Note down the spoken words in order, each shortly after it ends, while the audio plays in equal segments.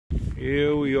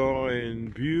Here we are in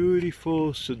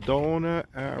beautiful Sedona,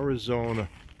 Arizona.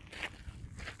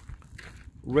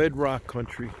 Red Rock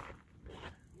country.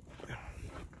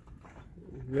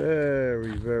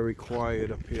 Very, very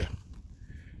quiet up here.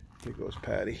 Here goes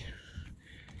Patty.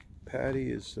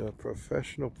 Patty is a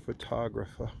professional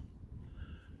photographer.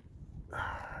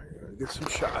 Get some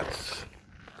shots.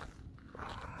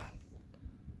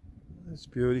 It's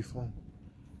beautiful.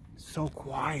 So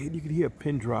quiet. You can hear a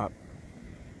pin drop.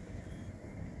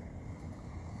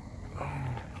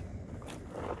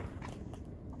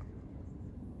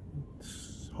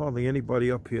 It's hardly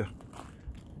anybody up here.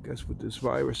 I guess with this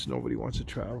virus, nobody wants to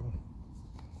travel.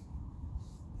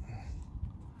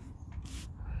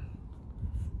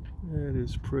 It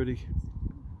is pretty.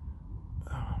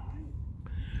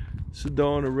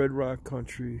 Sedona, Red Rock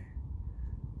country.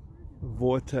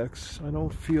 Vortex. I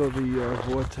don't feel the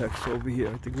vortex over here.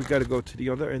 I think we got to go to the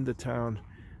other end of town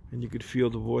and you could feel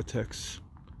the vortex.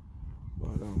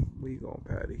 But where you going,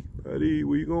 Patty? Patty,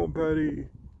 where you going, Patty?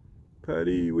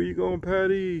 Patty, where you going,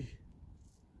 Patty?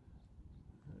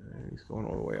 He's going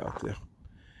all the way out there.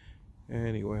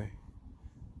 Anyway,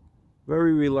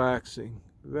 very relaxing.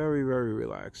 Very, very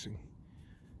relaxing.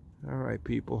 All right,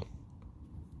 people.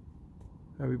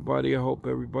 Everybody, I hope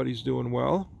everybody's doing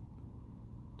well.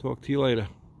 Talk to you later.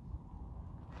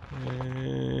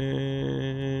 And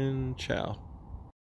ciao.